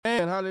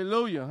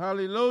Hallelujah.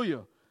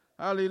 Hallelujah.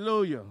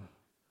 Hallelujah.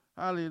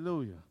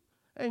 Hallelujah.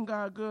 Ain't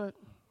God good?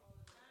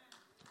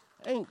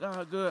 Ain't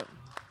God good?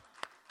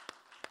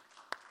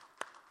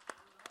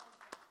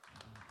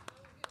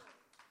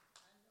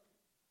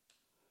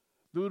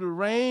 Through the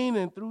rain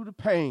and through the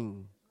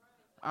pain,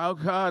 our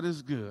God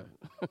is good.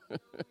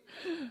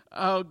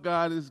 Our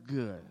God is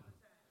good.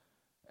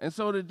 And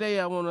so today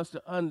I want us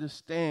to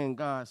understand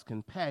God's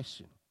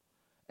compassion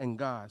and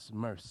God's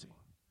mercy.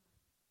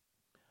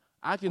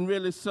 I can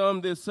really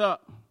sum this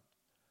up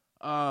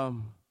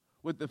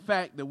with the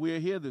fact that we're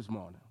here this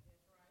morning.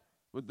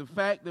 With the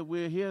fact that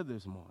we're here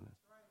this morning.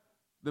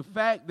 The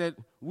fact that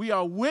we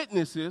are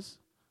witnesses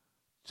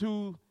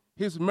to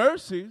his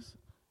mercies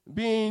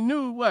being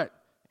new, what?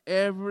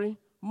 Every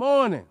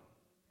morning.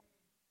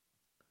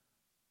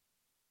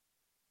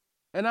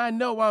 And I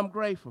know I'm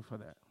grateful for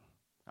that.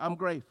 I'm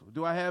grateful.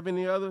 Do I have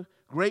any other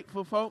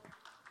grateful folk?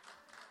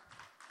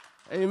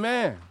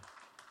 Amen.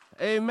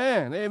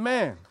 Amen.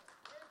 Amen.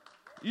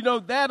 You know,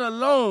 that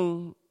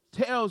alone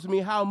tells me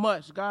how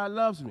much God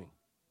loves me.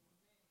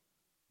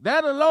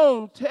 That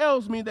alone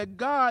tells me that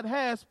God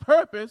has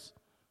purpose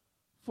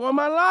for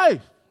my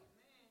life.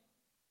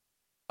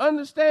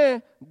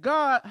 Understand,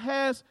 God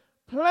has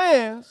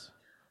plans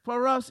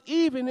for us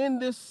even in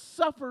this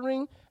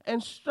suffering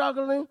and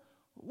struggling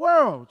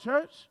world,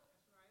 church.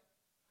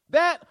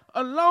 That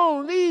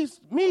alone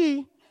leads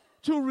me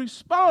to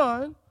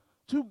respond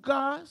to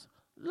God's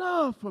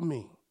love for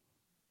me.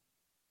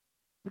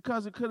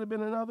 Because it could have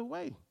been another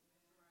way.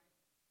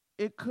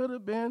 It could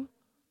have been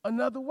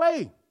another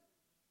way.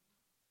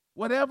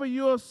 Whatever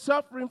you're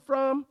suffering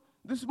from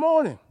this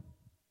morning,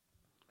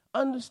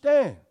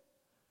 understand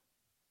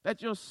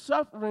that your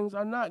sufferings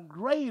are not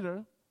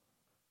greater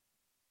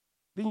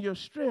than your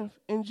strength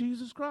in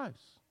Jesus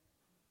Christ.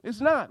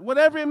 It's not.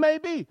 Whatever it may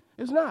be,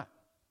 it's not.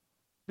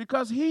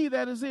 Because he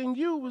that is in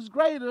you is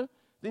greater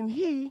than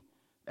he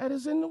that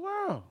is in the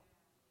world.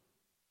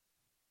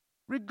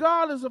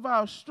 Regardless of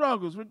our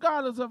struggles,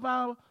 regardless of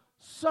our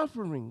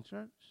suffering,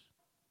 church.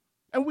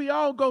 And we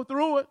all go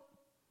through it.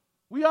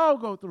 We all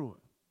go through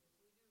it.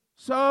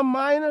 Some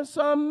minor,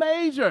 some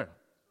major.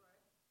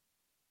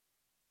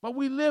 But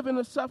we live in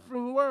a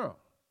suffering world.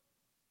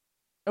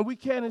 And we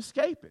can't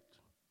escape it.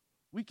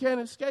 We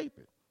can't escape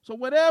it. So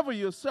whatever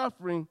you're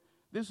suffering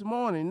this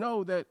morning,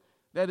 know that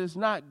is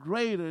not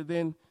greater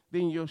than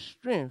your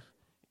strength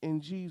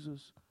in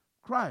Jesus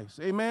Christ.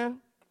 Amen?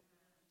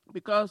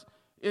 Because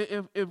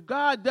if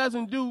God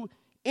doesn't do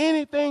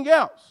anything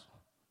else,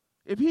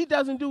 if he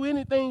doesn't do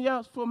anything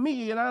else for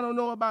me, and I don't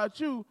know about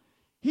you,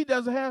 he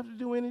doesn't have to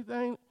do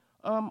anything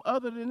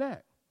other than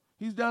that.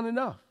 He's done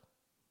enough.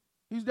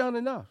 He's done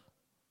enough.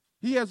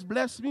 He has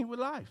blessed me with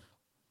life.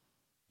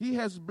 He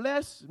has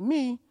blessed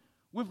me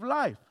with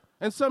life.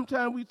 And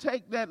sometimes we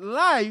take that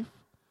life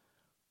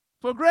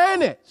for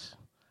granted.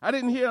 I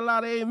didn't hear a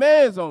lot of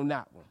amens on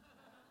that one.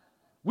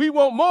 We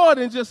want more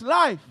than just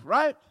life,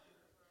 right?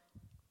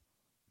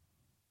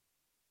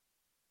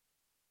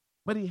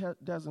 But he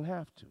doesn't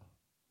have to.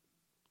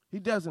 He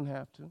doesn't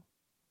have to.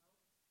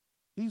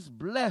 He's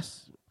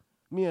blessed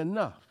me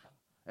enough,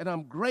 and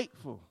I'm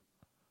grateful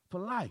for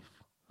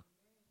life.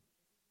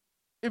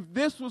 If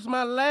this was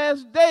my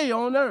last day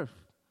on earth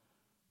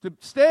to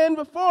stand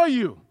before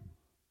you,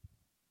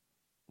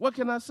 what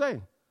can I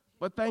say?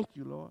 But thank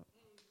you, Lord.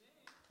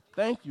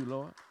 Thank you,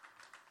 Lord.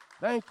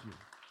 Thank you.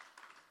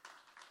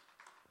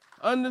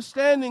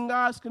 Understanding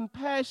God's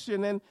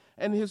compassion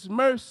and his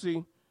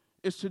mercy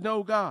is to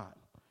know God.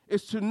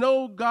 It's to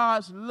know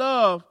God's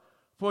love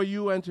for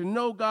you, and to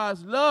know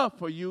God's love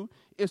for you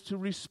is to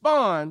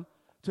respond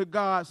to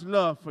God's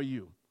love for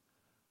you.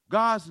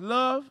 God's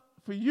love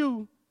for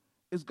you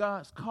is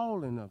God's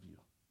calling of you.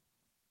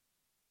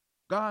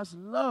 God's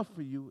love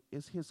for you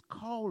is his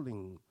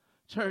calling,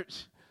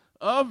 church,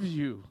 of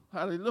you.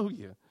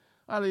 Hallelujah.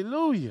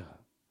 Hallelujah.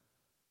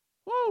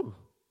 Woo.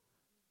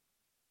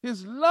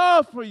 His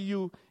love for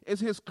you is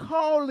his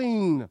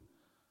calling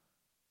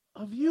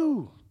of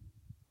you.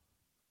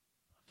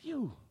 Of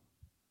you.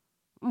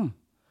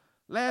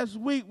 Last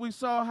week we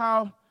saw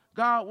how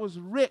God was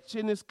rich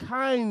in his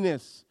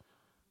kindness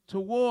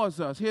towards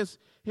us,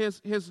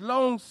 his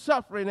long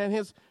suffering and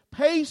his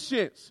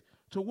patience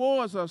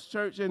towards us,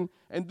 church. And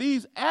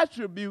these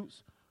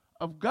attributes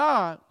of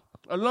God,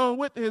 along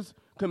with his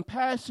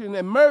compassion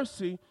and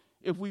mercy,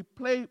 if we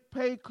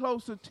pay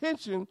close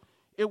attention,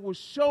 it will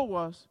show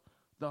us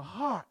the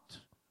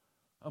heart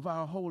of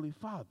our Holy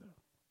Father.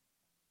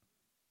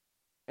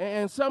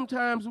 And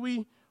sometimes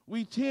we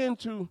tend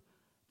to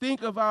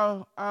think of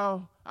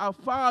our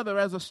Father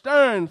as a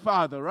stern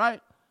Father, right?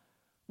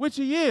 Which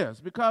he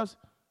is, because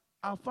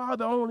our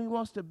Father only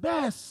wants the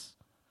best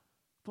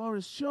for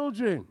his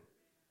children.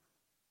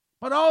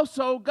 But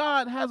also,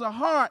 God has a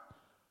heart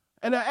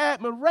and an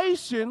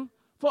admiration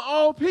for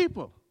all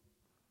people.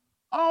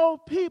 All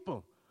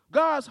people.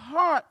 God's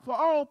heart for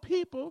all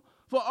people,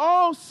 for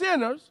all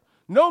sinners,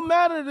 no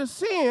matter the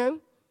sin,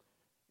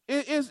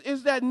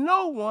 is that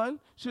no one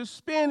should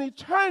spend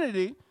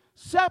eternity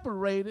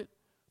separated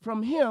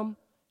from him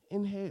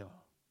in hell.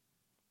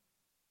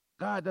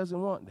 God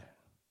doesn't want that.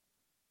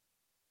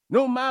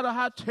 No matter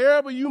how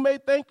terrible you may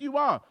think you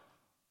are,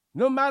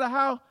 no matter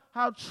how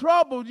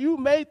troubled you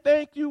may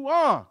think you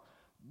are,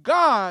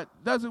 God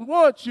doesn't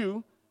want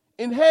you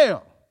in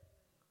hell.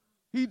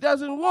 He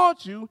doesn't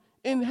want you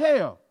in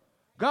hell.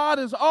 God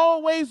is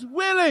always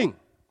willing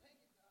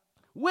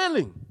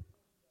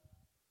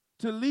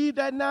to leave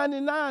that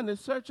 99 and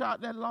search out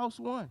that lost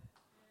one.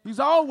 He's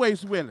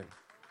always willing.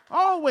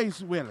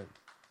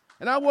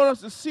 And I want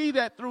us to see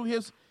that through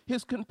his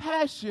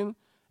compassion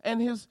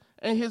and his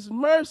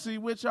mercy,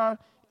 which are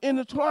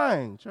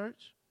intertwined,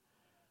 church.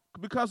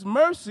 Because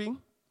mercy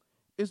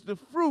is the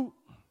fruit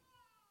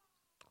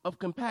of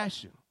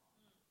compassion.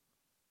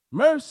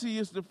 Mercy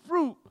is the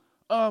fruit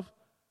of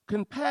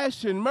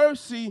compassion.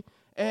 Mercy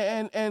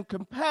and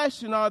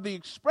compassion are the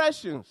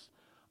expressions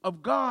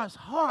of God's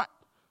heart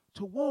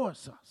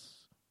towards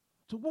us.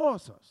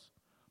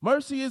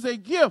 Mercy is a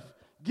gift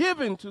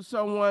given to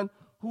someone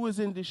who is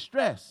in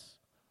distress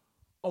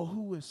or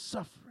who is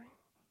suffering.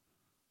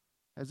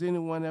 Has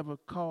anyone ever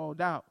called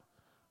out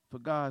for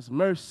God's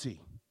mercy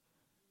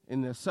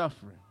in their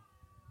suffering?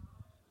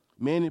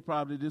 Many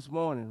probably this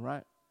morning,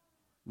 right?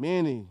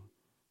 Many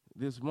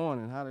this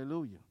morning.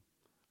 Hallelujah.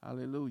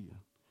 Hallelujah.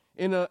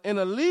 In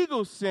a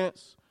legal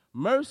sense,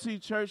 mercy,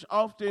 church,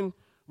 often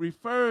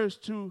refers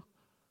to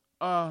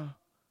the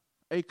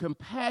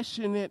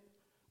compassionate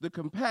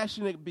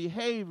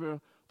behavior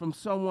from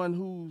someone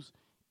who's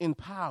in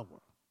power,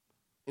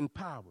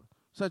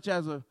 such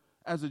as a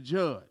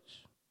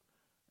judge,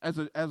 as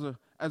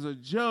a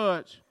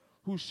judge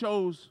who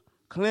shows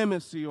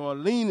clemency or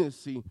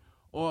leniency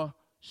or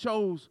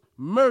shows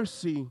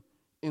mercy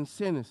in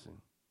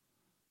sentencing.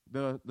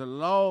 The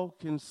law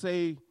can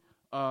say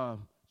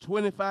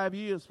 25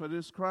 years for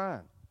this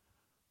crime,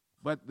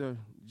 but the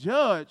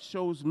judge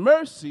shows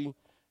mercy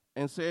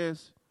and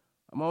says,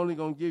 I'm only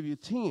going to give you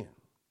 10.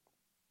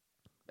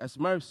 That's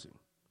mercy.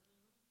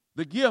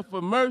 The gift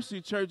of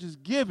mercy, church, is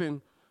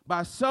given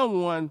by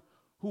someone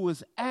who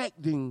is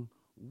acting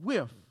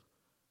with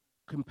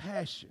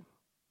compassion.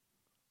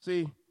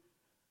 See,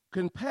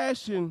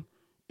 compassion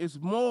is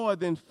more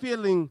than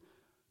feeling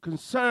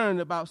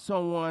concerned about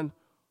someone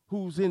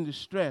who's in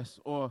distress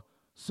or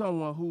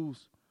someone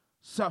who's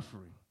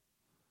suffering.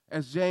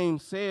 As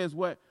James says,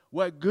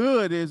 what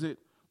good is it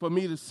for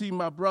me to see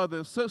my brother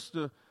or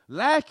sister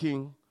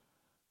lacking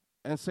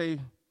and say,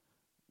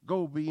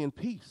 go be in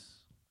peace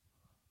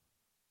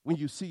when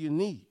you see a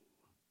need?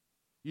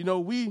 You know,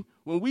 when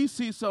we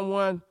see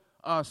someone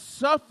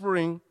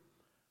suffering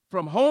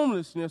from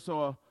homelessness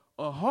or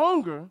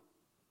hunger,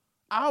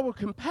 our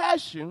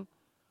compassion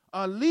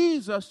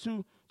leads us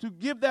to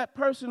give that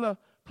person a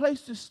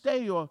place to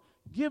stay or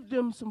give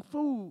them some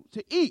food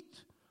to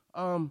eat.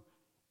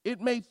 It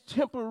may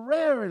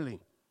temporarily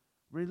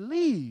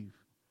relieve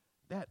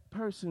that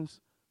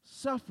person's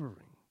suffering.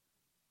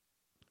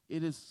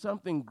 It is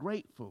something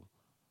grateful.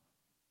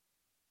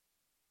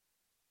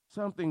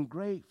 Something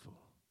grateful.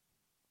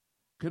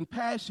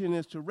 Compassion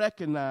is to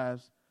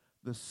recognize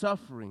the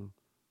suffering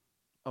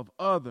of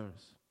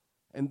others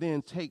and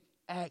then take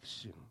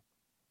action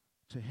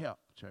to help,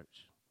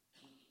 church.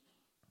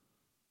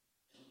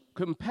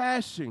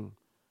 Compassion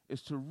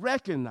is to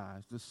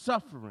recognize the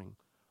suffering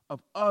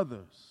of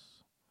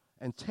others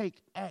and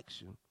take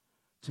action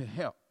to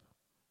help.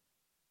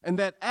 And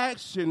that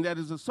action that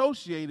is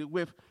associated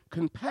with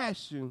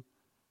compassion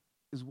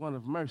is one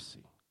of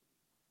mercy.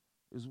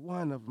 Is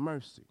one of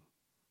mercy.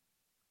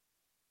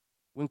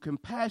 When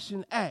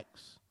compassion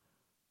acts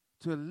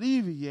to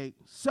alleviate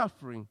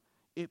suffering,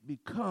 it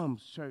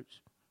becomes,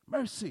 church,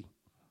 mercy.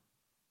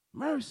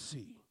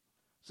 Mercy.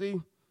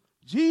 See,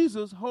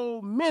 Jesus'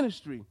 whole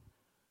ministry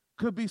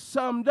could be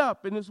summed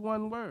up in this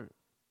one word.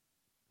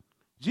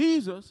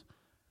 Jesus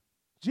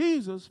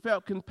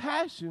felt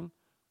compassion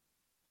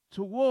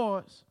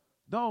towards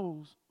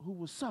those who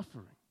were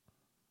suffering.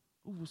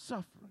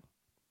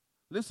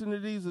 Listen to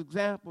these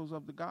examples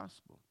of the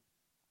gospel.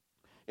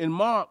 In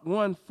Mark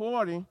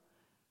 1:40,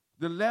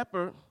 the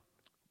leper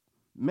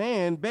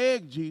man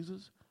begged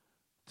Jesus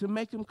to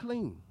make him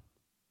clean.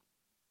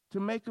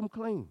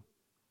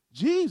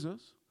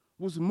 Jesus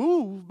was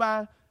moved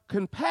by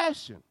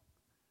compassion.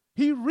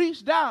 He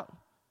reached out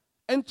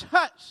and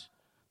touched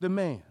the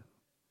man,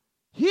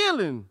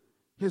 healing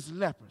his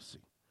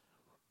leprosy,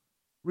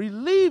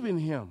 relieving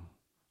him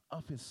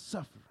of his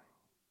suffering.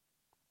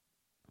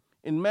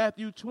 In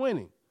Matthew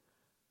 20,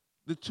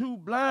 the two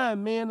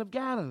blind men of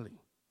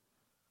Galilee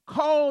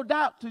called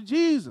out to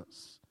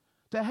Jesus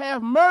to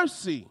have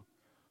mercy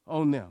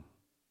on them.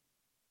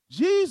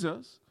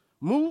 Jesus,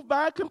 moved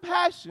by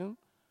compassion,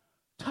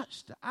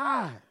 touched the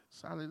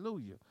eyes,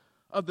 hallelujah,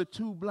 of the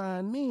two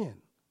blind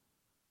men,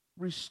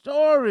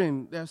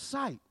 restoring their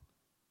sight,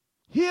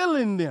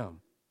 healing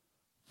them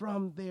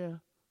from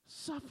their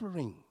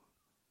suffering.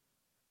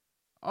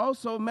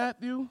 Also,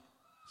 Matthew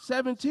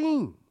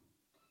 17,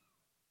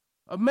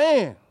 a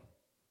man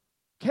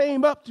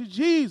came up to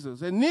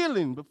Jesus and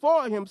kneeling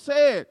before him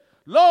said,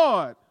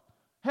 Lord,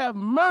 have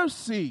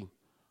mercy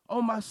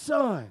on my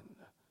son,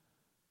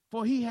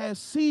 for he has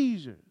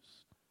seizures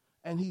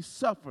and he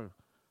suffered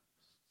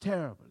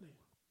terribly.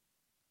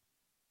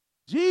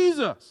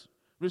 Jesus'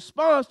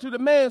 response to the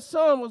man's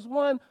son was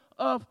one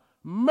of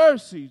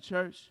mercy,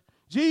 church.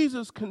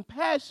 Jesus'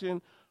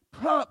 compassion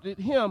prompted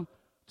him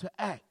to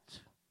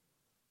act.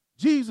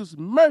 Jesus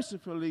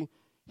mercifully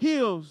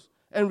heals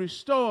and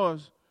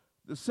restores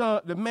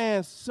the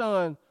man's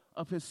son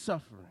of his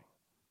suffering.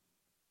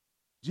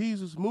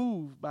 Jesus,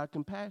 moved by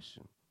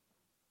compassion,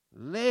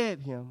 led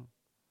him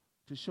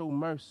to show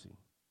mercy.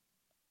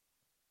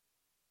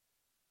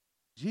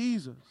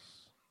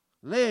 Jesus,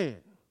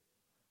 led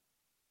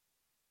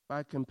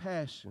by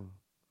compassion,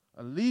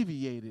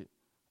 alleviated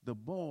the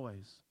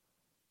boy's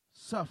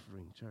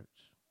suffering, church.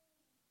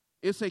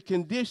 It's a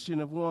condition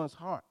of one's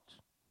heart.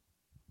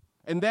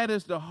 And that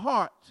is the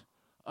heart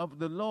of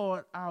the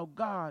Lord our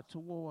God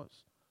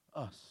towards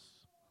us.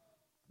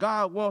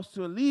 God wants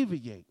to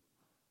alleviate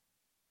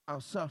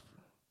our suffering.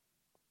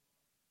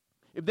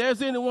 If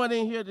there's anyone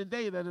in here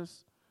today that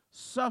is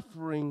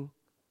suffering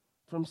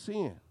from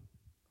sin,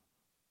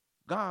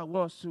 God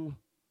wants to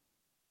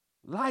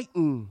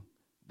lighten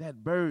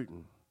that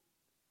burden.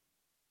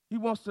 He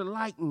wants to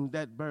lighten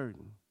that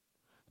burden.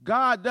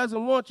 God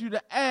doesn't want you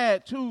to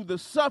add to the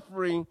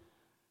suffering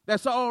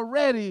that's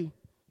already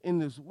in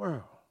this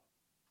world.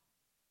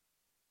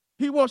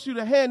 He wants you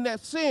to hand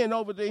that sin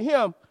over to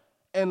him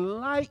and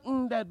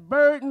lighten that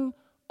burden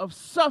of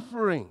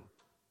suffering,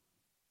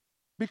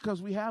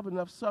 because we have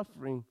enough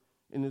suffering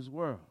in this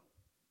world.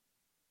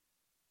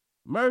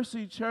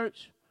 Mercy,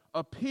 church,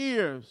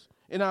 appears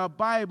in our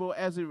Bible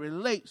as it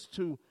relates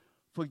to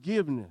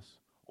forgiveness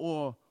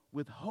or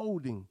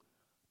withholding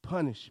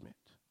punishment.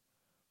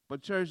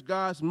 But church,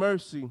 God's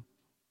mercy,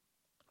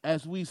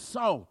 as we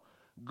saw,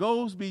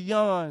 goes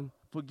beyond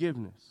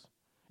forgiveness.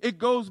 It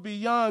goes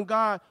beyond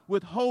God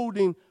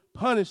withholding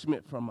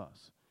punishment from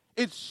us.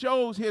 It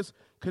shows his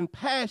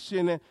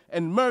compassion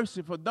and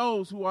mercy for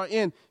those who are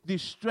in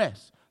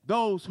distress,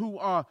 those who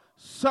are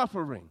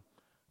suffering.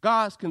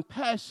 God's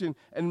compassion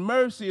and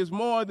mercy is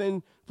more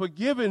than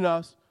forgiving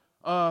us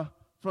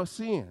for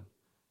sin.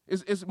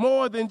 It's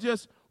more than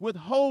just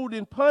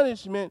withholding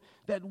punishment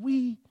that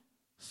we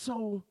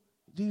so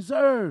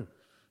deserve.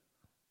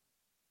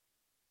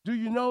 Do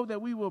you know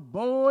that we were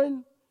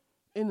born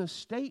in a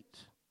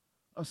state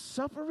of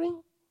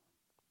suffering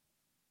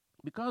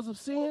because of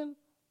sin?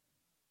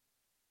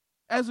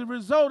 As a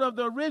result of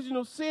the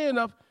original sin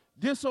of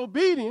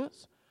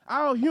disobedience,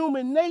 our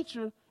human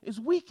nature is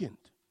weakened.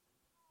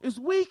 It's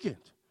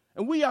weakened.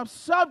 And we are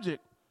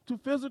subject to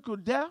physical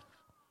death,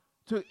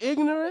 to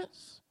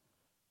ignorance,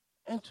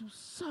 and to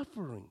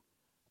suffering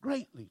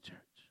greatly, church,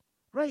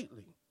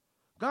 greatly.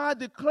 God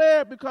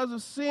declared because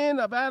of sin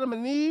of Adam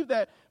and Eve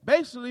that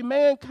basically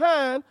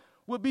mankind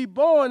would be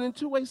born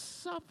into a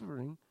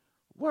suffering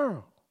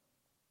world.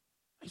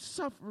 A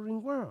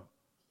suffering world.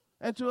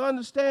 And to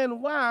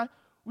understand why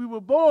we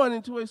were born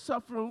into a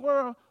suffering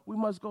world, we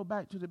must go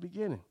back to the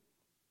beginning.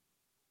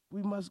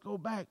 We must go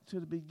back to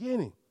the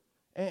beginning.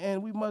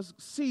 And we must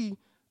see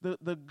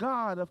the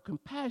God of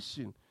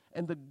compassion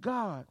and the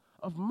God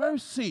of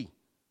mercy.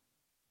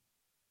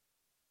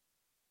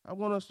 I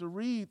want us to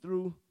read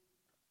through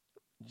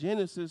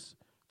Genesis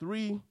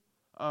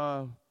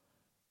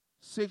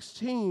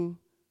 3:16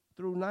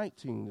 through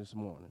 19 this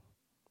morning.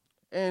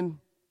 And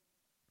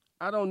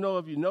I don't know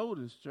if you know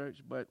this,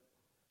 church, but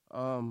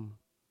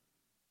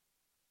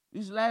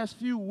these last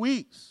few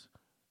weeks,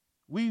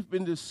 we've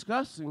been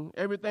discussing,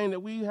 everything that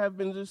we have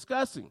been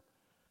discussing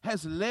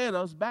has led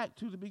us back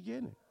to the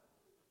beginning,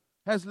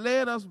 has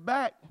led us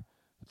back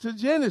to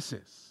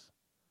Genesis.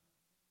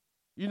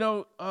 You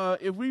know,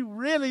 if we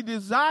really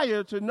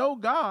desire to know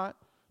God,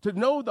 to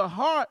know the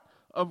heart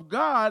of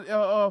God,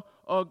 or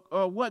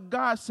what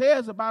God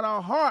says about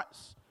our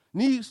hearts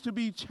needs to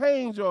be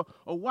changed, or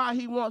why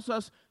he wants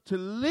us to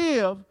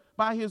live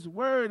by his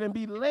word and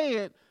be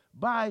led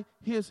by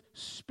his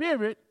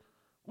spirit,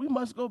 we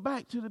must go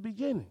back to the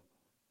beginning.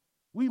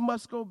 We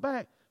must go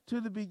back to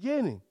the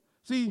beginning.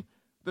 See,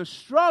 the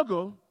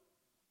struggle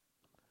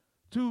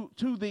to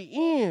the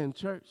end,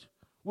 church,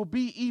 will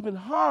be even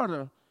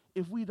harder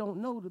if we don't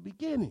know the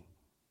beginning.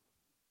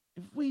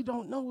 If we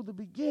don't know the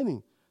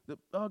beginning.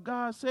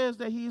 God says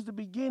that he is the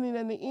beginning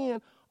and the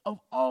end of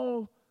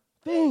all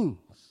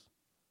things.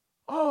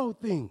 All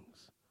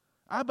things.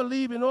 I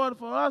believe in order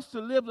for us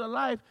to live the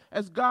life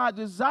as God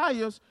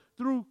desires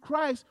through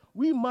Christ,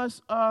 we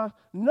must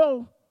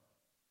know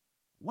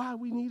why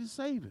we need a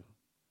Savior.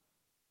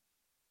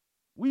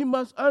 We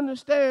must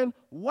understand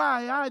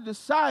why I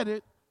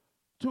decided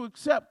to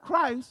accept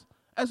Christ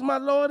as my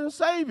Lord and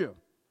Savior.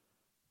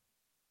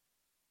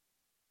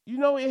 You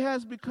know, it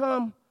has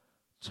become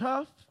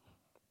tough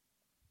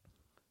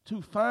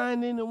to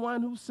find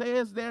anyone who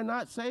says they're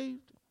not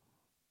saved.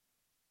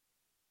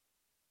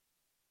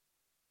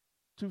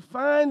 To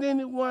find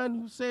anyone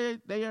who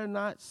said they are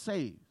not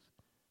saved.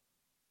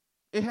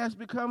 It has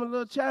become a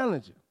little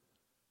challenging.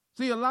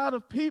 See, a lot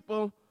of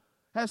people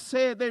have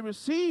said they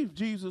received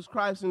Jesus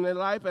Christ in their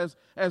life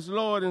as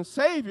Lord and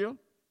Savior,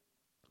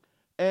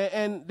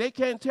 and they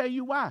can't tell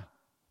you why.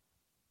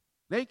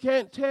 They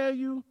can't tell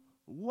you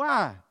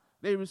why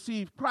they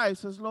receive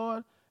Christ as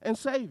Lord and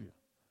Savior.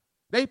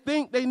 They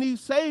think they need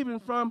saving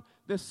from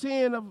the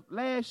sin of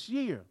last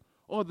year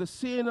or the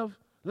sin of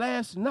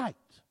last night.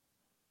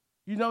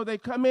 You know, they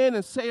come in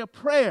and say a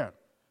prayer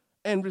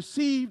and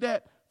receive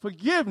that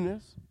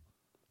forgiveness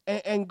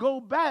and go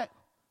back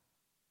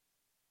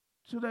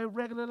to their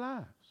regular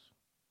lives.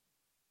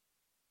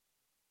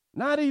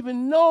 Not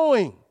even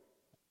knowing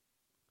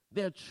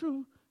their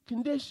true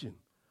condition.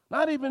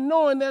 Not even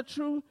knowing their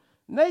true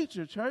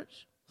nature,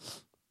 church.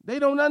 They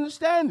don't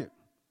understand it.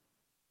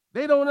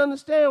 They don't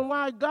understand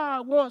why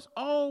God wants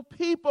all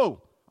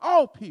people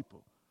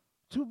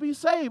to be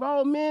saved,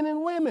 all men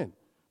and women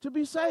to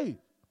be saved.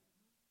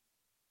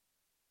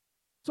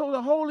 So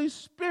the Holy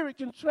Spirit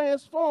can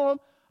transform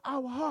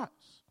our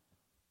hearts.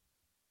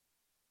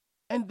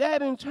 And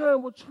that in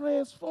turn will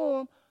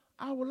transform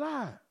our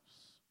lives.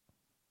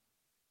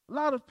 A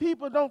lot of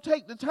people don't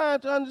take the time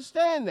to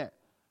understand that.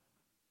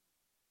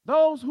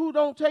 Those who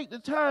don't take the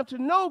time to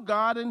know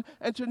God and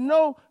to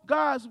know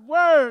God's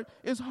word,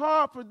 it's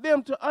hard for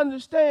them to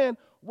understand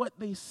what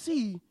they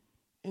see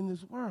in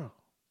this world.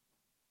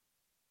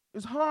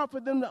 It's hard for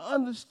them to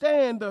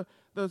understand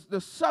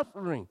the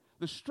suffering,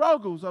 the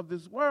struggles of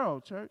this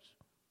world, church.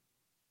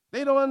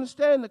 They don't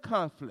understand the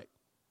conflict.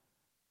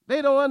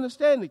 They don't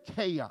understand the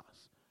chaos,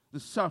 the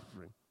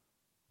suffering,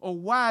 or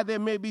why there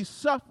may be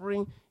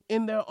suffering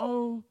in their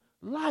own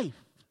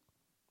life.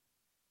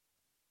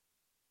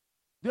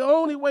 The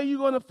only way you're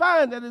going to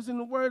find that is in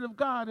the Word of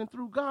God and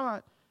through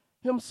God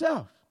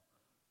Himself.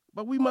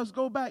 But we must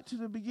go back to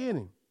the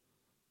beginning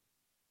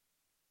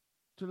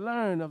to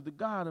learn of the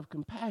God of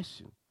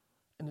compassion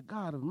and the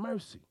God of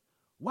mercy.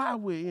 Why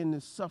we're in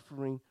this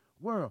suffering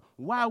world.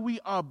 Why we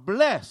are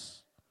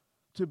blessed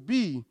to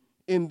be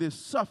in this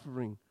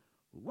suffering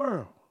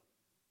world.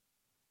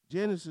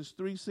 Genesis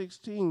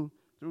 3:16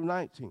 through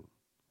 19.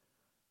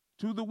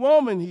 To the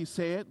woman, He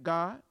said,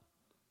 God,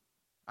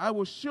 I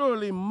will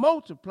surely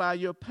multiply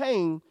your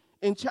pain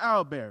in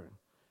childbearing.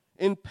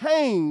 In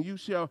pain you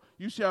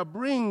shall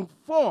bring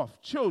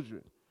forth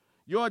children.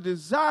 Your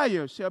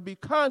desire shall be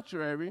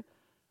contrary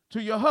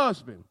to your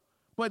husband,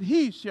 but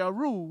he shall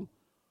rule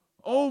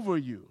over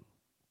you.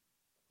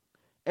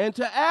 And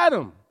to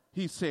Adam,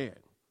 He said,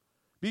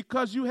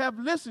 because you have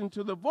listened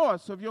to the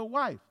voice of your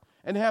wife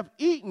and have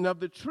eaten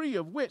of the tree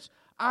of which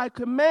I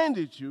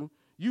commanded you,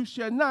 you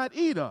shall not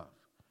eat of.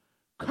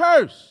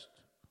 Cursed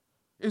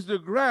is the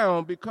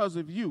ground because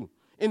of you.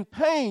 In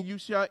pain you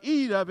shall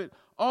eat of it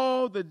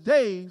all the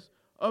days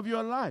of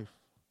your life.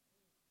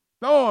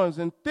 Thorns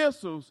and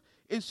thistles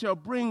it shall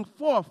bring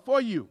forth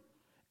for you,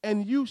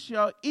 and you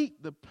shall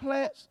eat the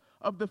plants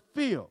of the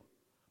field.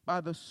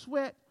 By the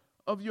sweat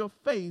of your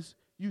face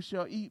you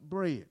shall eat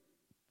bread,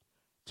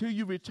 till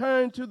you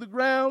return to the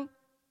ground,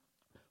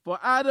 for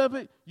out of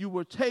it you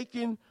were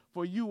taken,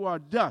 for you are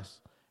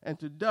dust, and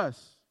to dust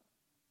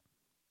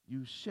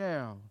you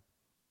shall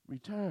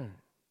return.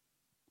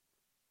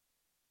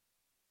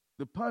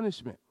 The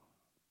punishment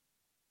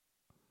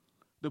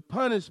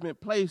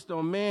placed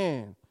on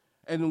man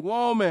and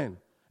woman,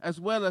 as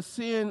well as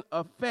sin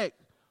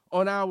effect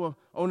on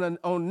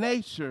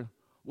nature,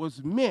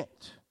 was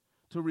meant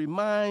to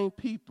remind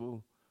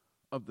people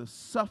of the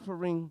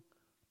suffering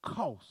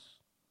cost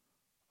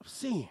of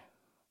sin.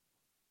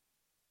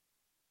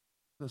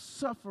 The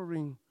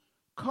suffering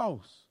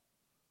cost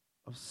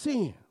of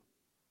sin.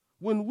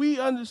 When we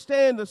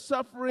understand the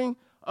suffering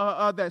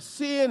that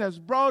sin has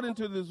brought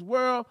into this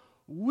world,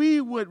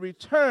 we would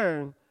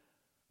return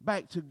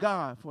back to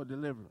God for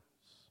deliverance.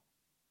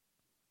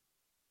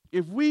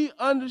 If we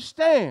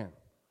understand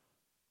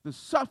the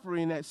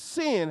suffering that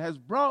sin has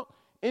brought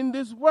in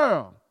this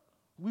world,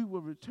 we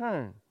will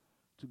return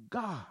to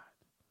God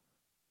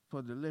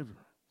for deliverance.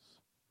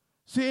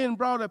 Sin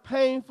brought a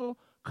painful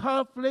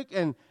conflict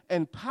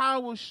and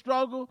power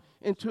struggle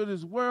into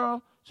this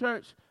world,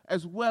 church,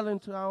 as well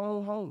into our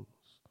own homes.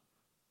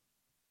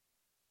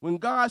 When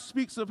God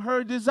speaks of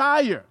her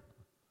desire,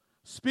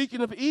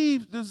 speaking of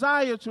Eve's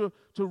desire to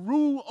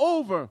rule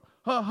over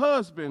her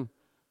husband,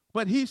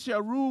 but he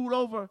shall rule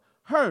over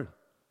her,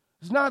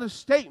 it's not a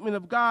statement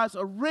of God's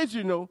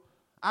original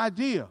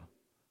idea.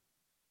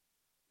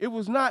 It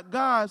was not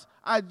God's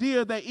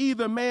idea that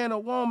either man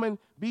or woman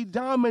be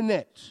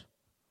dominant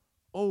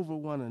over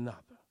one another.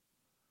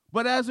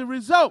 But as a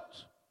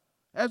result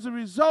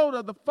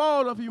of the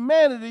fall of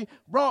humanity,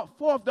 brought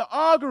forth the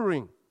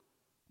arguing,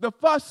 the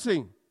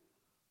fussing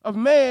of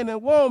man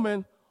and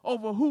woman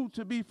over who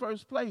to be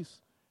first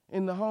place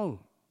in the home.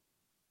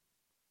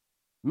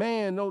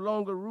 Man no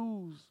longer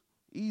rules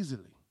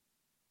easily.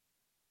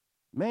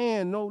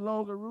 Man no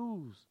longer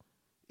rules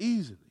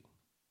easily.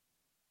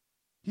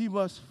 He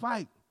must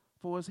fight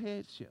for his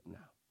headship now.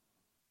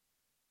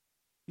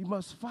 He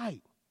must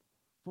fight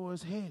for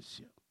his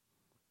headship.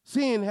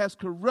 Sin has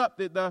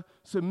corrupted the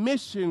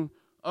submission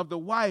of the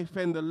wife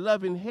and the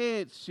loving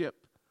headship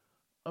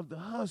of the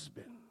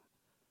husband.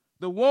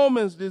 The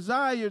woman's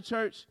desire,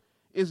 church,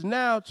 is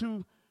now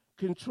to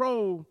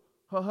control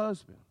her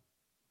husband.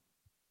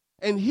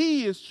 And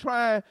he is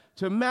trying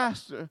to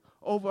master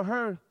over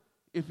her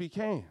if he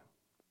can.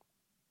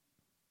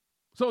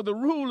 So the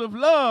rule of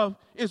love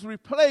is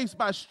replaced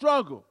by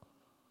struggle,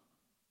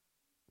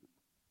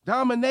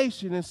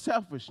 domination, and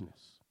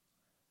selfishness.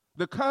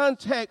 The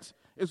context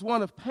is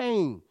one of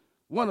pain,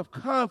 one of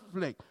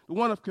conflict,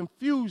 one of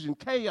confusion,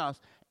 chaos,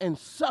 and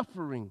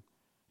suffering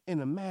in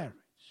a marriage.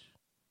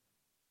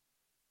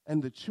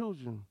 And the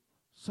children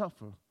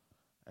suffer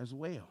as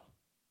well.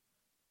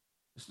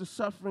 It's the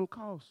suffering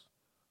cost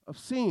of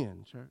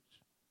sin, church.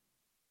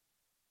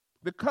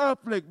 The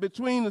conflict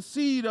between the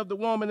seed of the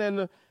woman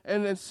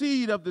and the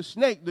seed of the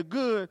snake, the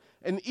good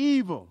and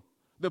evil,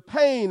 the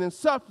pain and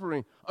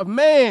suffering of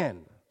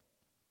man.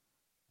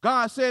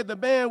 God said the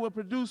man will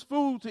produce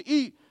food to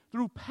eat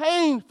through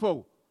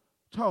painful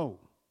toil,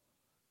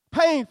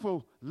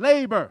 painful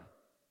labor.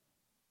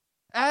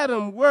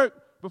 Adam's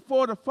work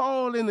before the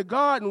fall in the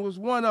garden was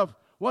one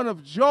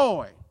of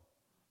joy.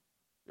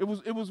 It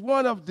was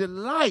one of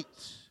delight.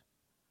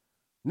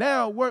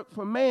 Now work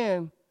for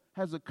man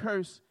has a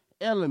curse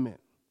element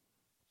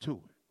to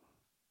it.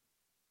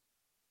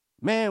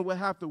 Man will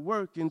have to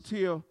work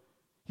until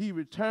he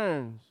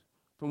returns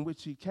from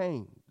which he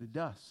came, the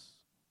dust.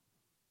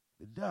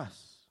 The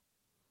dust.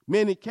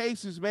 Many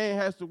cases, man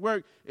has to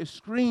work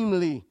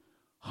extremely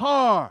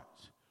hard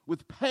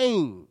with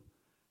pain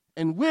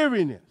and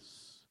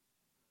weariness.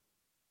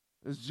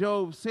 As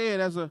Job said,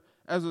 as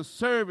a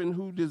servant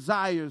who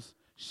desires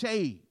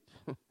shade,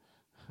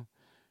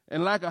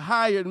 and like a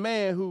hired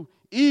man who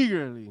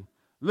eagerly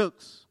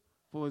looks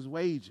for his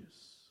wages.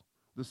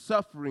 The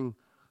suffering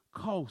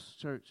cost,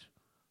 church,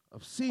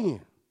 of sin.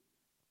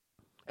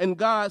 And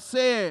God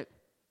said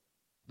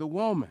the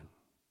woman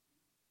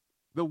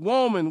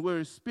will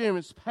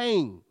experience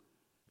pain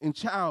in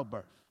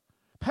childbirth,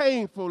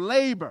 painful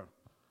labor,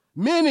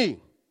 many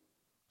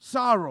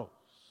sorrows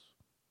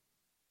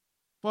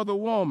for the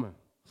woman.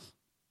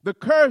 The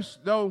curse,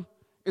 though,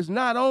 is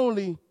not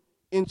only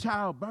in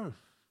childbirth,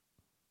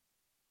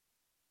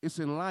 it's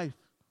in life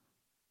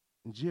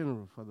in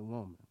general for the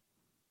woman.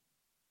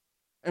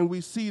 And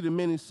we see the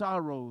many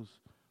sorrows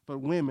for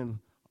women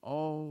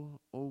all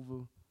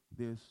over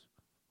this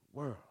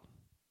world.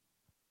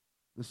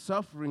 The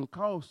suffering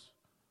cost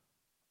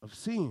of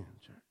sin,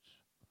 church.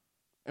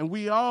 And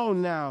we all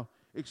now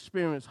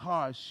experience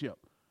hardship,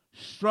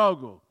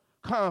 struggle,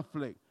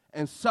 conflict,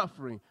 and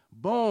suffering,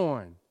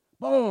 born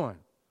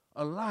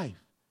a life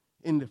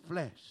in the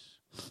flesh.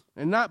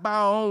 And not by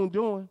our own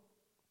doing.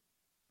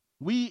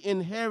 We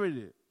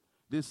inherited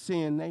this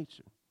sin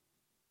nature.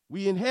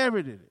 We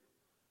inherited it.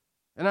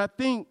 And I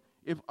think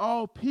if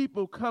all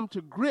people come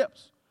to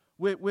grips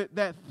with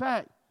that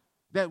fact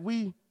that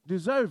we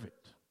deserve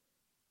it,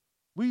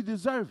 we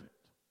deserve it.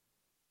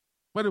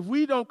 But if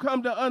we don't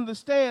come to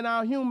understand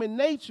our human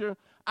nature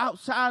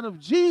outside of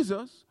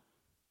Jesus,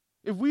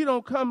 if we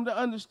don't come to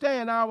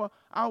understand our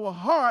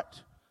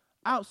heart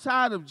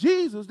outside of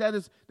Jesus that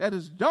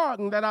is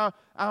darkened, that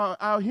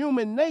our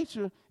human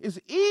nature is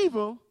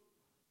evil,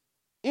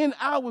 in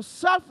our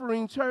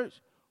suffering, church,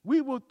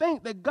 we will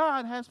think that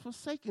God has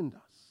forsaken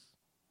us.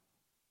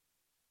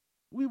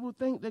 We will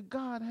think that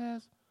God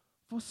has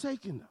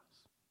forsaken us.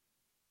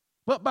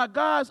 But by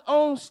God's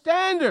own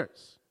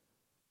standards,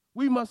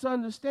 we must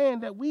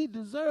understand that we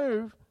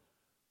deserve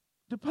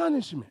the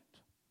punishment.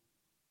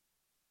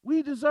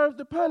 We deserve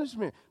the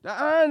punishment. The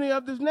irony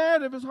of this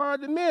narrative is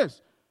hard to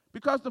miss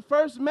because the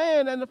first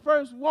man and the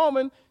first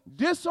woman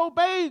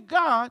disobeyed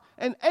God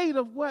and ate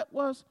of what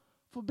was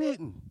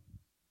forbidden.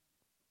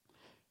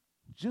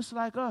 Just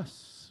like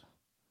us.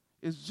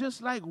 It's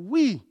just like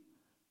we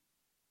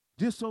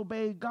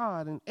disobeyed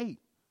God and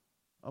ate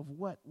of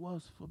what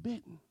was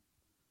forbidden.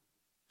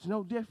 It's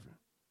no different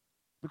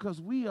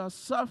because we are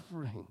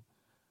suffering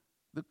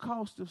the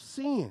cost of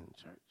sin,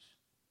 church.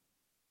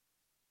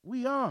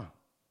 We are.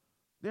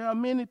 There are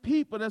many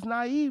people that's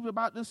naive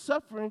about the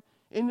suffering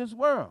in this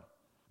world.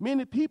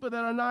 Many people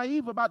that are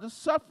naive about the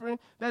suffering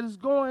that is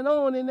going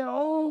on in their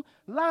own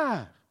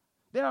life.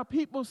 There are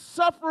people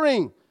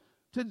suffering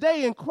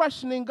today and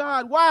questioning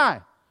God.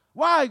 Why?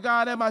 Why,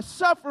 God, am I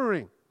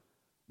suffering?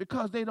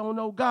 Because they don't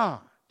know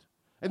God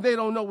and they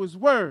don't know his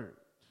word.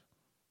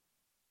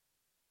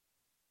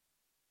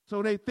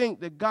 So they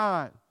think that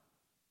God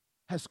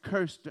has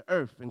cursed the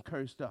earth and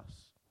cursed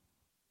us.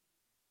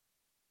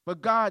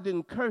 But God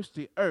didn't curse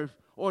the earth,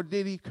 or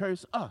did he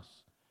curse us?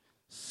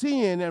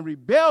 Sin and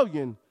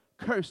rebellion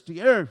cursed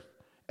the earth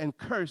and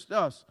cursed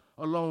us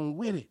along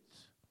with it.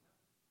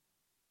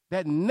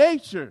 That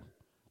nature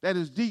that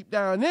is deep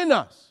down in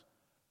us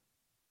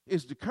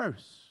is the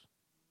curse.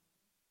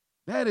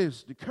 That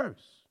is the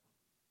curse.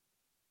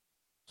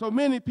 So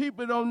many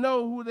people don't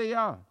know who they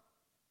are.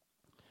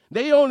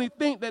 They only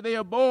think that they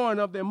are born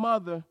of their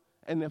mother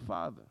and their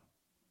father.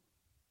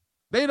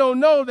 They don't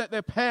know that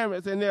their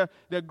parents and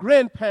their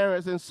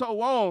grandparents and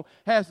so on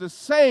has the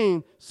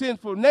same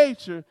sinful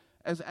nature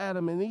as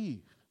Adam and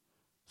Eve.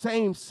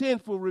 Same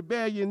sinful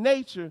rebellion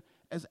nature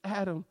as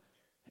Adam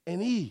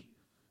and Eve.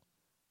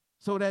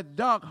 So that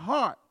dark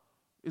heart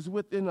is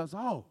within us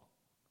all.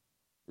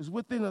 It's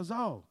within us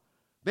all.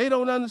 They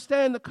don't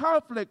understand the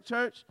conflict,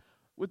 church,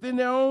 within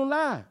their own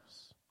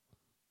lives,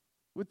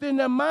 within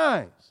their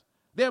minds,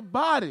 their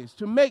bodies,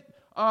 to make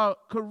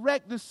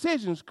correct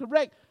decisions,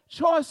 correct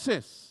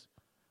choices.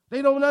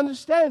 They don't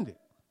understand it.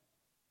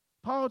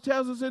 Paul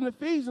tells us in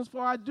Ephesians,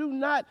 for I do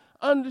not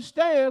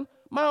understand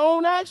my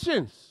own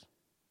actions.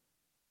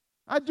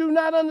 I do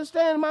not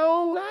understand my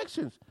own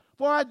actions.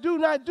 For I do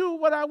not do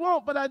what I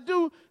want, but I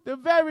do the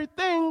very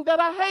thing that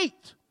I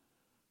hate,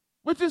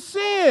 which is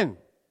sin.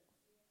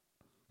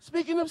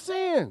 Speaking of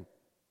sin,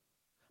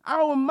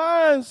 our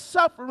minds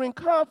suffer in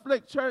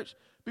conflict, church,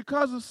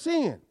 because of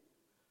sin.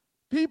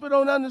 People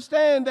don't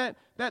understand that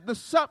the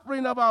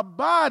suffering of our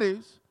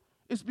bodies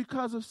is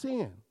because of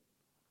sin.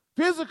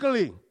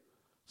 Physically,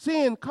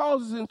 sin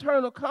causes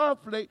internal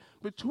conflict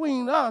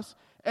between us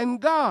and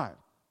God,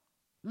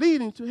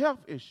 leading to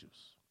health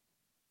issues,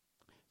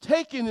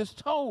 taking its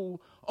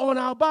toll on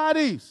our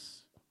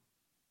bodies.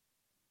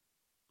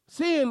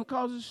 Sin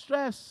causes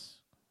stress.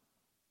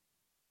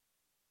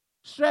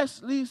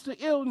 Stress leads to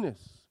illness.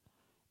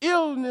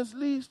 Illness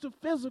leads to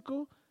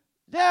physical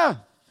death.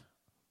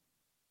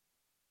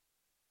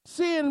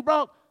 Sin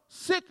brought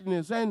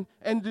sickness and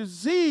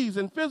disease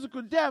and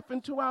physical death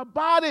into our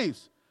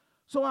bodies.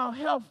 So our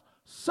health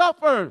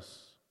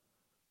suffers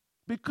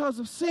because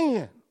of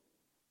sin.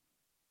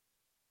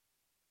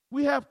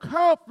 We have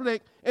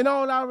conflict in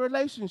all our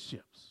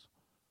relationships.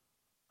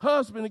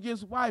 Husband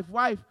against wife,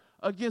 wife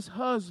against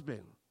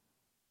husband.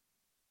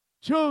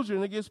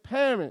 Children against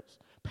parents,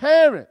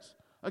 parents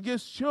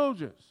against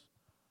children.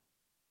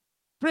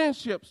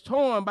 Friendships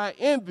torn by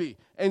envy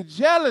and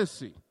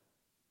jealousy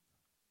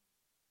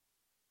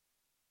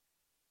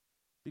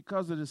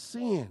because of the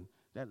sin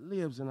that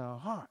lives in our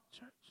heart,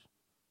 church.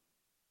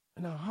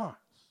 In our hearts.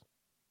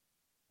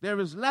 There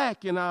is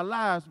lack in our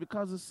lives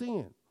because of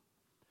sin.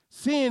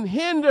 Sin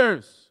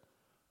hinders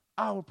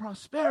our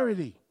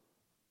prosperity.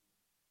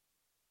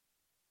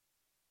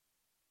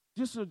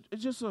 Just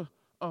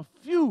a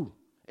few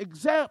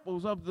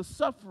examples of the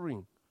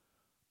suffering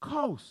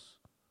costs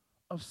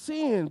of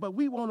sin, but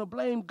we want to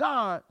blame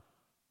God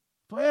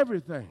for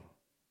everything.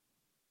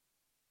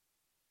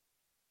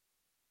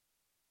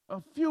 A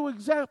few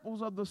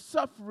examples of the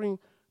suffering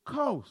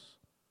costs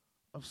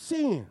of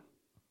sin,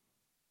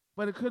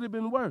 but it could have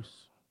been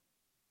worse.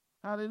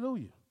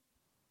 Hallelujah.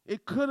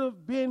 It could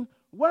have been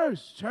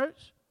worse,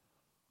 church.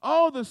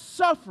 All the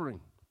suffering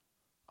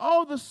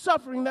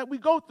that we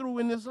go through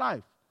in this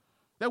life,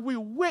 that we're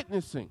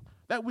witnessing,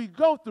 that we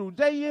go through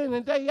day in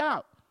and day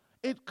out,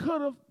 it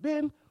could have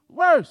been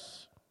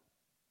worse.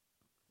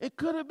 It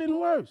could have been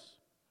worse.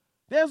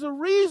 There's a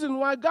reason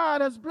why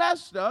God has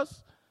blessed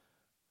us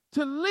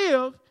to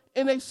live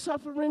in a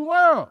suffering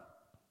world.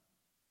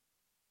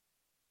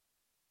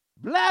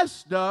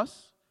 Blessed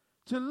us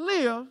to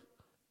live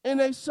in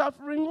a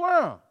suffering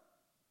world.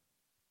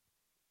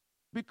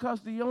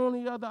 Because the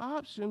only other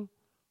option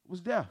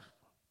was death.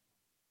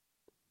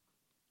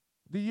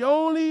 The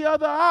only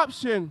other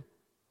option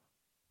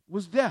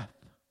was death.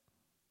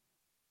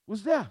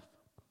 Was death.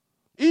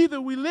 Either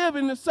we live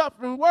in the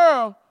suffering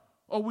world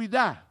or we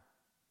die.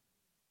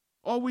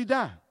 Or we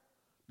die.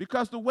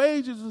 Because the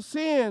wages of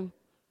sin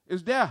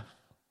is death.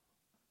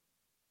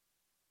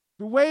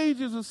 The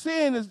wages of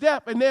sin is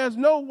death, and there's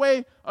no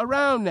way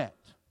around that.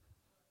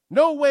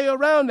 No way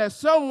around that.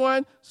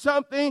 Someone,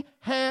 something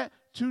had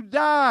to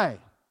die.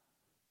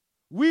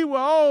 We were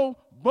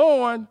all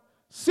born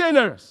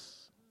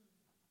sinners.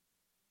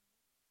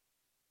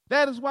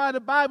 That is why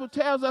the Bible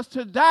tells us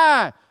to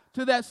die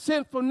to that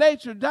sinful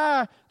nature,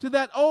 die to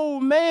that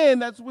old man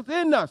that's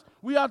within us.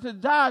 We are to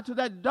die to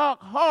that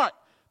dark heart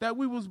that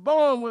we was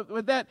born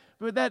with that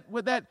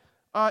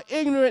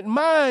ignorant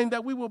mind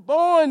that we were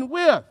born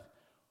with.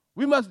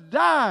 We must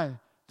die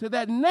to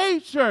that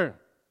nature.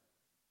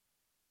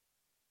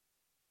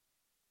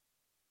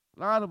 A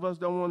lot of us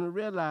don't want to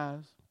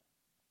realize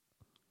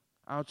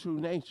our true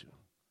nature.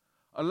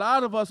 A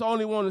lot of us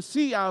only want to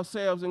see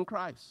ourselves in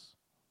Christ.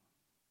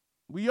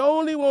 We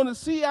only want to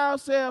see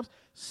ourselves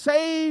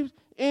saved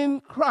in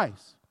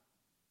Christ.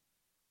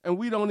 And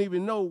we don't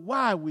even know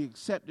why we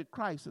accepted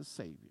Christ as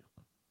Savior.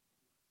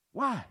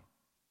 Why?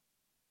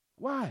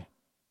 Why?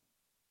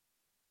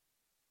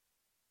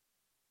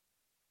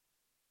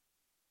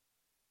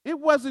 It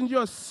wasn't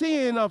your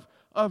sin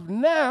of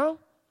now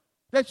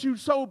that you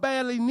so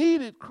badly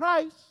needed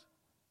Christ.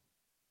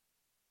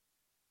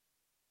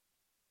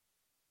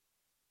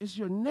 It's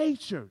your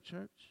nature,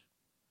 church.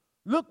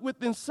 Look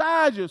within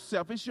inside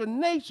yourself. It's your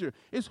nature.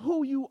 It's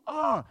who you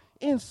are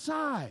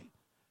inside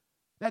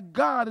that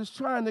God is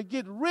trying to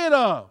get rid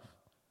of.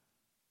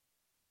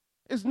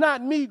 It's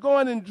not me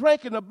going and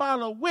drinking a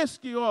bottle of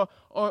whiskey or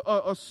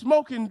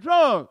smoking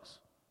drugs.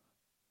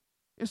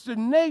 It's the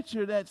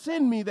nature that's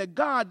in me that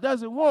God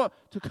doesn't want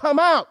to come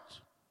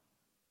out.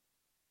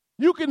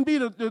 You can be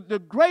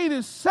the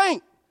greatest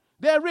saint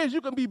there is.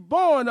 You can be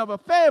born of a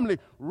family,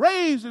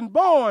 raised and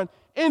born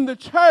in the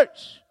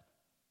church.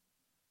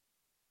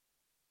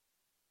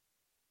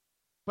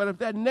 But if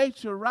that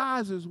nature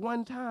rises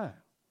one time,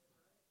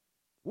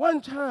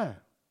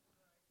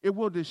 it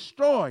will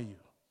destroy you.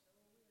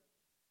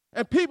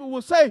 And people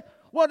will say,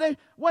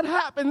 what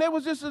happened? They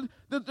was just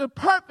the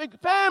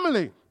perfect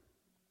family.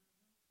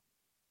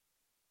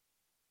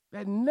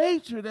 That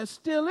nature that's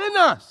still in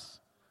us.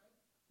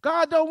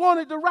 God don't want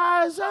it to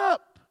rise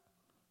up.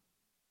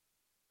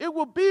 It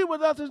will be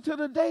with us until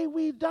the day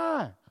we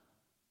die.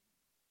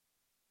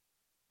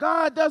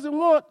 God doesn't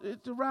want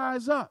it to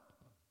rise up.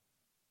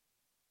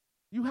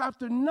 You have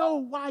to know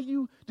why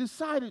you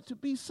decided to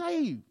be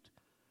saved.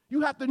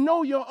 You have to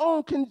know your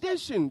own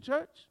condition,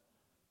 church.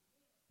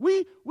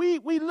 We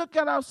look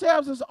at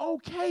ourselves as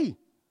okay,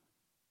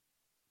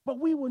 but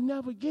we will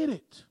never get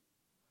it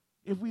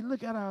if we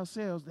look at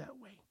ourselves that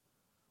way.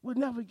 We'll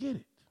never get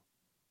it.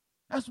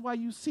 That's why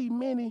you see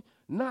many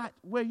not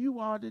where you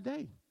are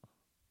today,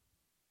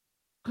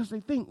 because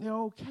they think they're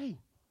okay.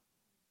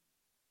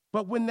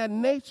 But when that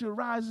nature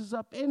rises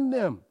up in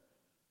them,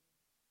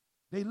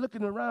 they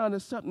looking around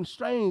and something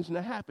strange and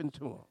happened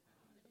to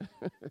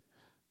them.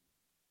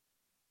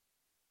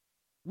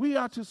 We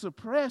are to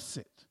suppress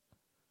it,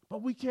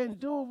 but we can't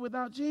do it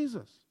without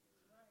Jesus.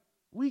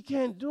 We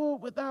can't do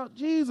it without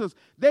Jesus.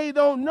 They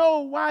don't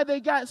know why they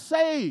got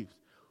saved.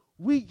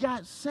 We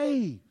got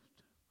saved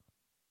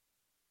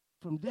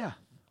from death.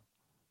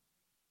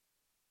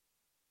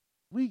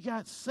 We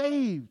got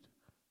saved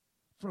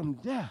from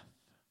death.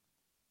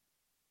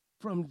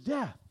 From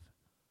death.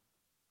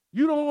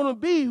 You don't want to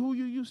be who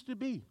you used to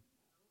be.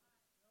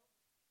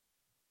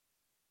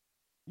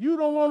 You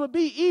don't want to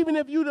be, even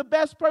if you're the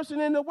best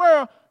person in the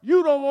world,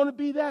 you don't want to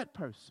be that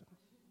person.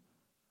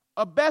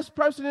 A best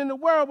person in the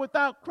world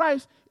without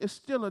Christ is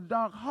still a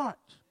dark heart.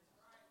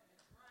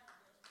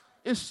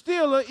 It's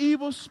still an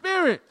evil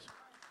spirit.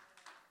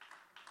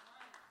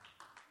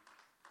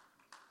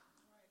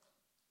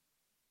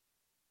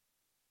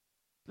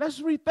 Let's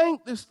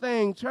rethink this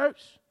thing,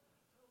 church.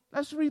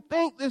 Let's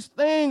rethink this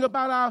thing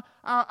about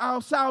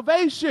our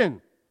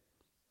salvation.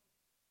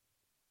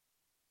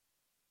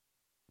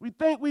 We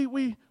think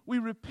we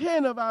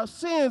repent of our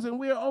sins and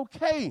we're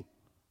okay.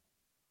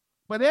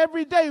 But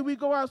every day we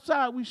go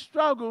outside, we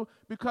struggle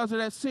because of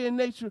that sin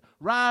nature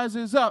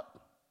rises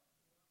up.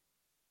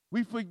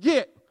 We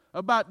forget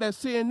about that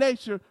sin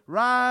nature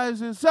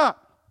rises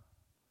up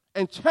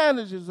and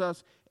challenges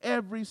us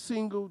every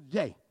single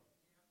day.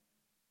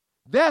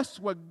 That's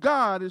what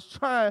God is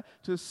trying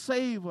to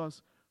save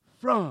us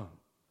from.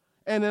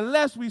 And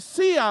unless we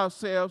see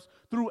ourselves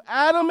through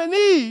Adam and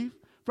Eve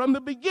from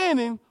the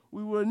beginning,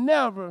 we will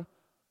never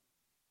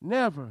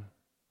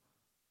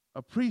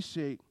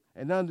appreciate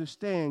and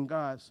understand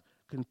God's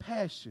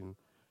compassion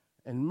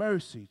and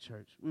mercy,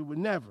 church. We will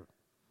never.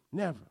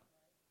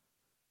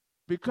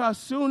 Because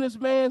soon as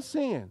man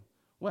sinned,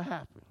 what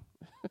happened?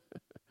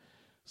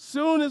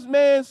 Soon as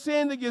man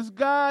sinned against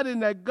God in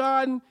that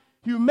garden,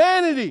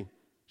 humanity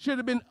should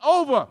have been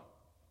over.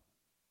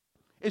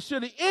 It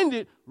should have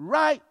ended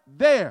right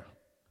there.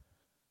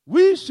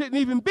 We shouldn't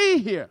even be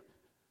here.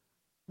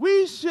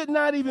 We should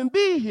not even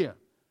be here.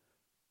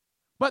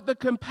 But the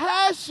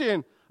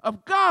compassion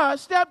of God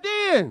stepped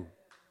in.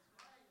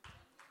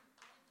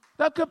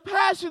 The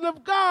compassion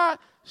of God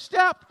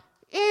stepped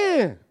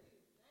in.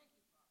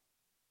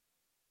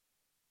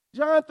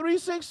 John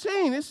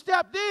 3:16, it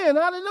stepped in.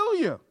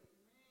 Hallelujah.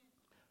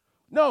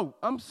 No,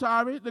 I'm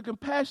sorry. The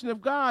compassion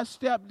of God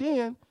stepped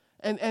in,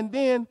 and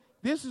then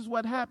this is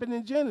what happened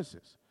in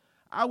Genesis.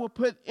 I will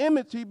put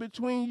enmity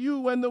between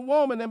you and the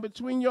woman, and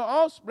between your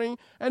offspring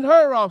and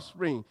her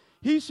offspring.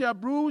 He shall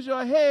bruise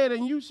your head,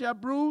 and you shall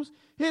bruise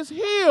his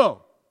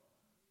heel.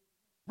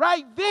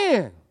 Right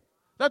then,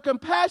 the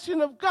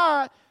compassion of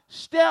God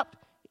stepped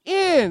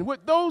in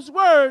with those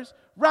words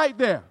right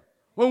there,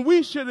 when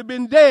we should have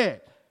been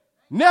dead,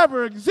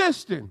 never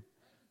existing.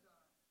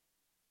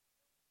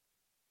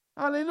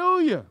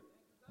 Hallelujah.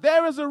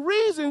 There is a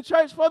reason,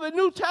 church, for the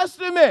New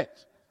Testament.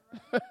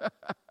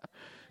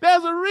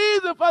 There's a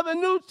reason for the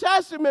New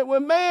Testament.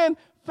 When man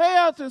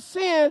failed to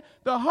sin,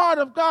 the heart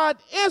of God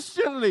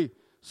instantly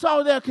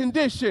saw their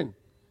condition.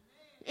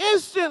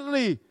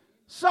 Instantly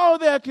saw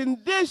their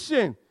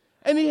condition.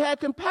 And he had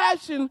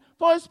compassion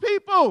for his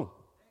people.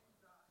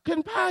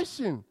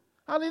 Compassion.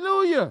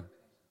 Hallelujah.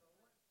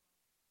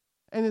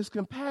 And his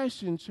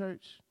compassion,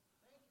 church,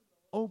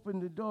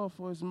 opened the door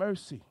for his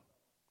mercy.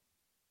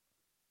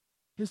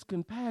 His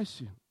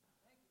compassion.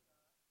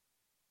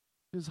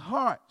 His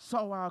heart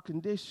saw our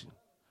condition.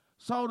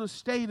 Saw the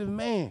state of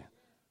man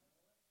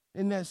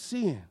in that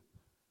sin.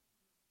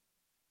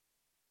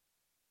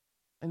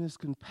 And his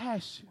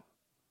compassion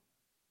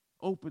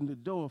opened the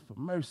door for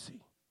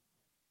mercy.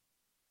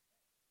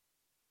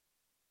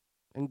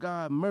 And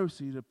God's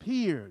mercy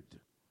appeared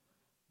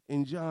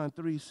in John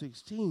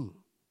 3:16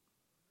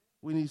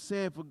 when he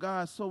said, "For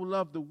God so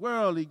loved the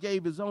world, he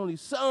gave his only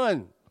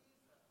son,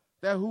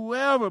 that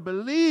whoever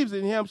believes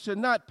in him should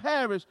not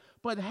perish,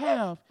 but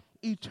have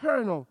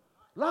eternal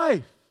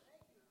life."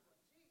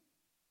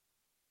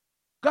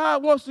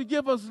 God wants to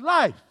give us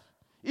life,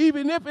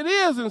 even if it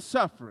is in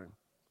suffering,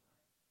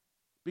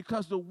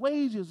 because the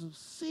wages of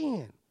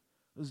sin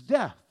is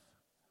death.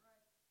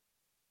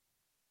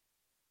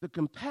 The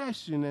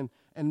compassion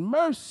and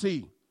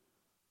mercy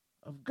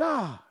of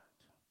God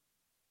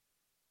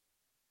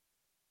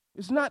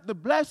It's not the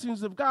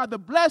blessings of God. The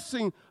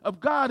blessing of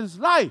God is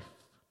life.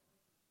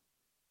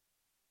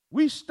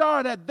 We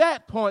start at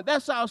that point.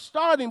 That's our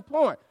starting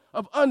point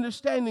of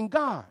understanding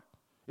God,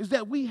 is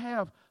that we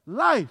have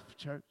life,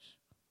 church.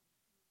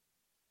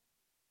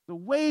 The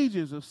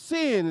wages of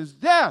sin is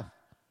death,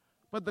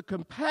 but the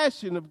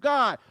compassion of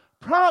God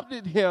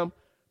prompted him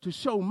to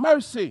show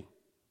mercy.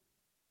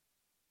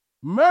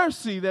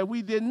 Mercy that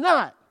we did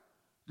not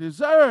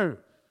deserve.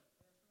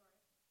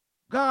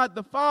 God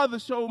the Father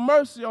showed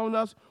mercy on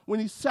us when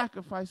he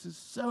sacrificed his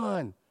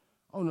son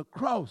on the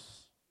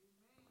cross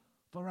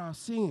for our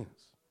sins.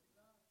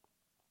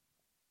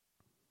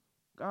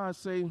 God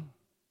say,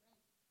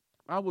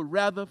 I would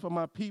rather for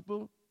my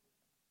people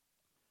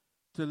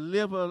to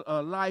live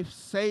a life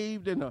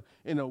saved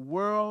in a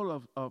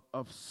world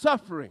of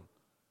suffering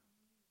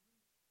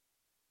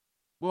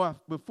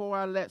before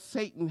I let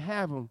Satan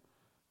have them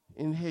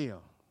in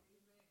hell.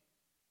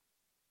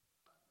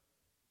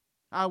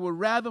 I would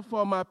rather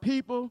for my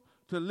people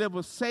to live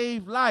a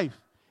saved life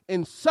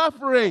in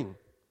suffering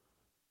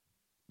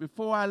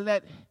before I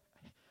let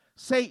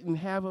Satan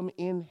have them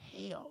in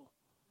hell.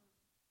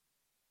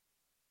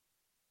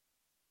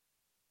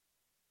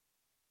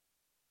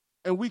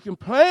 And we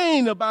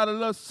complain about a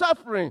little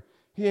suffering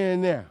here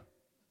and there.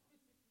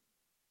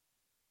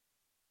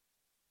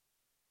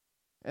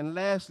 And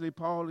lastly,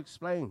 Paul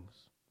explains,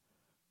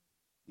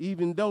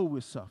 even though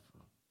we're suffering,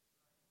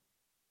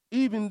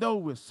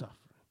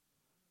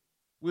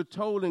 we're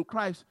told in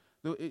Christ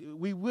that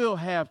we will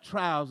have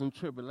trials and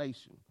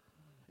tribulation.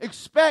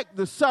 Expect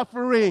the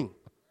suffering.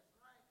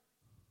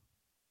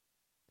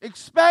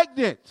 Expect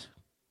it.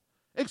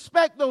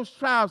 Expect those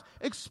trials.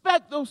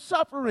 Expect those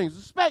sufferings.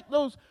 Expect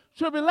those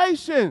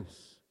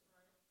tribulations.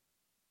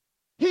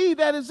 He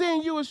that is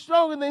in you is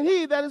stronger than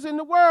he that is in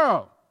the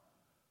world.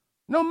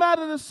 No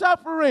matter the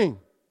suffering,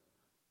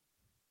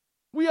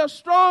 we are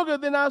stronger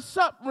than our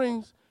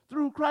sufferings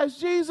through Christ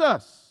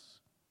Jesus.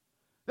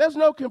 There's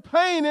no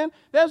complaining.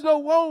 There's no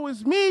woe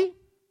is me.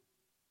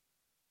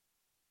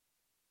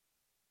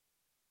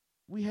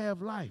 We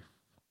have life.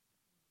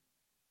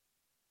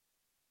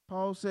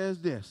 Paul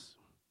says this,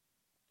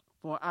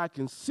 for I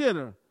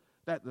consider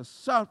that the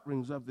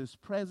sufferings of this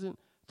present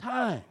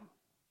time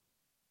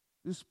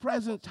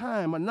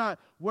are not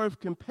worth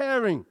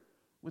comparing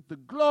with the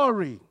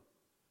glory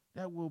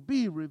that will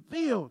be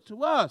revealed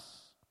to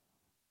us.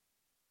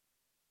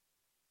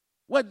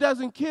 What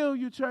doesn't kill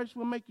you, church,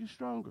 will make you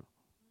stronger.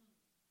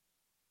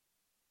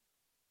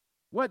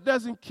 What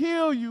doesn't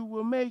kill you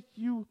will make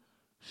you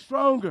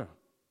stronger.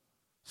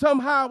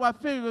 Somehow I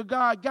figure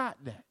God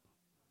got that.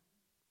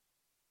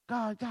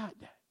 God got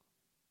that.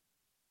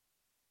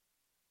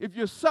 If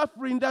your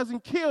suffering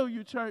doesn't kill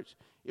you, church,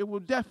 it will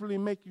definitely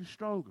make you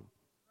stronger.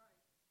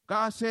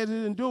 God said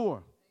it,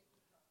 endure.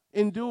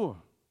 Endure.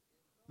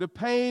 The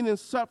pain and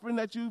suffering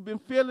that you've been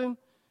feeling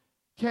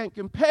can't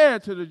compare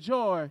to the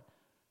joy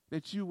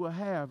that you will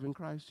have in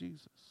Christ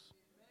Jesus.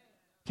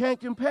 Can't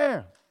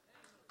compare.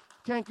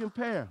 Can't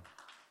compare.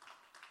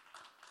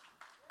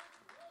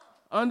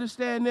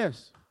 Understand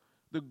this.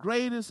 The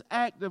greatest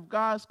act of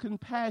God's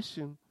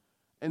compassion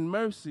and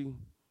mercy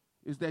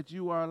is that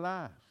you are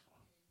alive.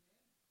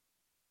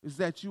 Is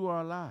that you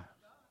are alive.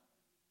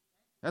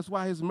 That's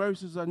why his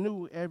mercies are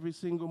new every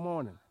single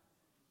morning.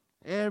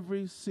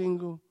 Every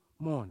single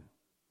morning.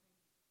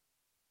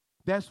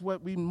 That's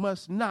what we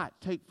must not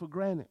take for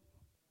granted.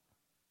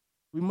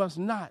 We must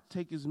not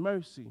take his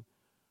mercy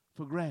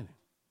for granted.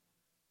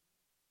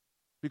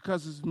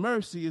 Because his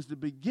mercy is the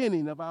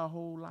beginning of our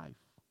whole life.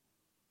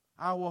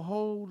 Our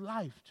whole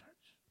life, church.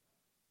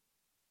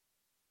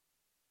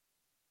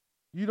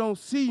 You don't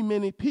see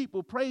many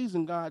people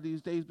praising God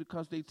these days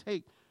because they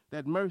take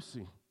that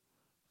mercy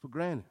for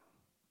granted.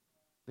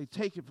 They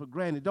take it for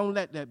granted. Don't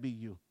let that be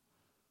you.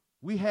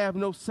 We have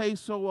no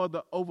say-so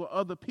over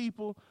other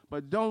people,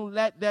 but don't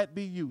let that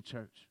be you,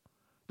 church.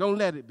 Don't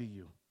let it be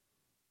you.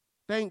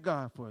 Thank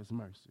God for his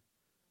mercy.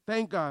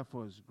 Thank God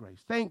for his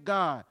grace. Thank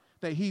God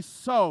that he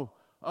saw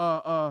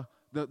the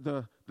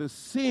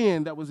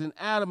sin that was in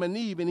Adam and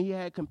Eve, and he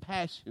had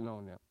compassion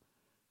on them.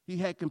 He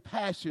had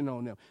compassion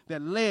on them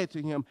that led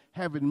to him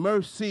having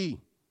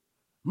mercy.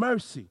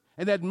 Mercy.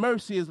 And that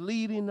mercy is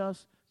leading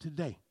us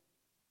today.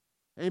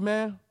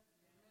 Amen?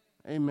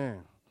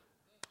 Amen.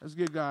 Let's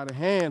give God a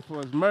hand for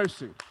his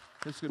mercy,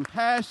 his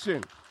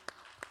compassion.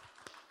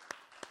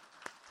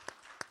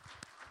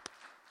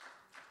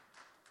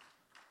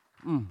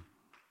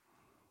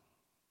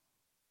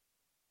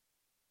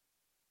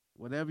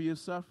 Whatever you're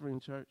suffering,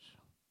 church,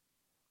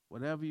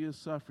 whatever you're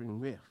suffering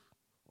with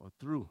or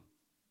through,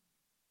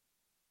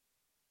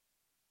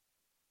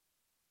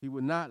 he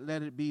will not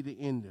let it be the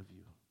end of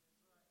you.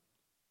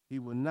 He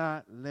will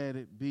not let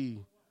it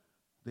be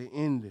the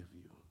end of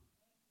you.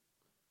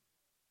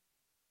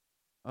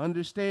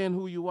 Understand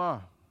who you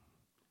are.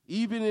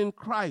 Even in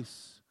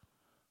Christ,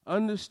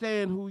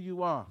 understand who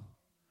you are.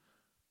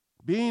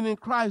 Being in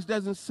Christ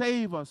doesn't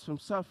save us from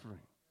suffering.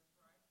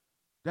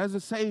 Doesn't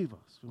save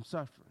us from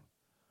suffering.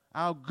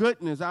 Our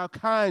goodness, our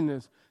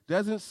kindness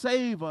doesn't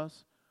save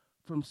us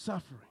from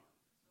suffering.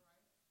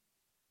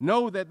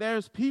 know that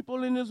there's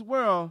people in this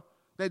world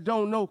that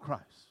don't know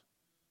Christ.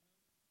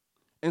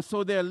 And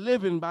so they're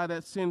living by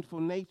that sinful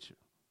nature.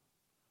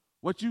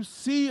 What you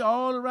see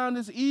all around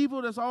this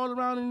evil that's all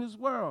around in this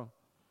world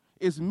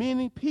is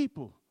many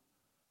people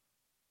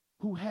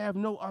who have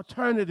no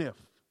alternative.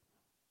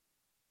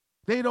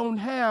 They don't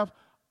have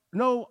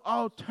no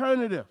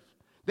alternative.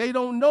 They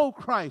don't know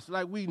Christ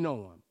like we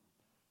know him.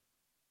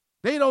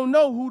 They don't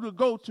know who to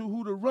go to,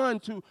 who to run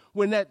to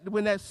when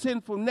that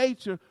sinful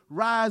nature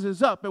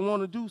rises up and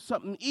want to do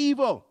something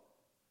evil.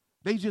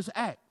 They just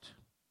act.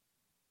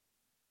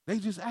 They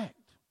just act.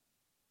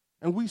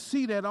 And we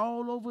see that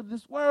all over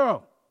this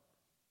world.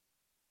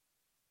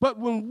 But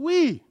when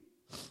we,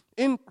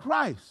 in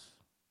Christ,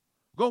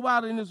 go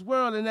out in this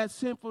world and that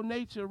sinful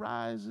nature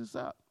rises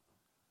up,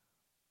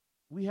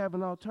 we have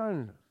an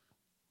alternative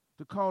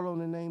to call on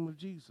the name of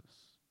Jesus.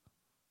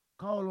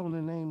 Call on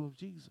the name of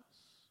Jesus.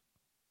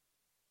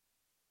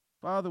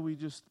 Father, we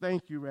just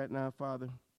thank you right now, Father,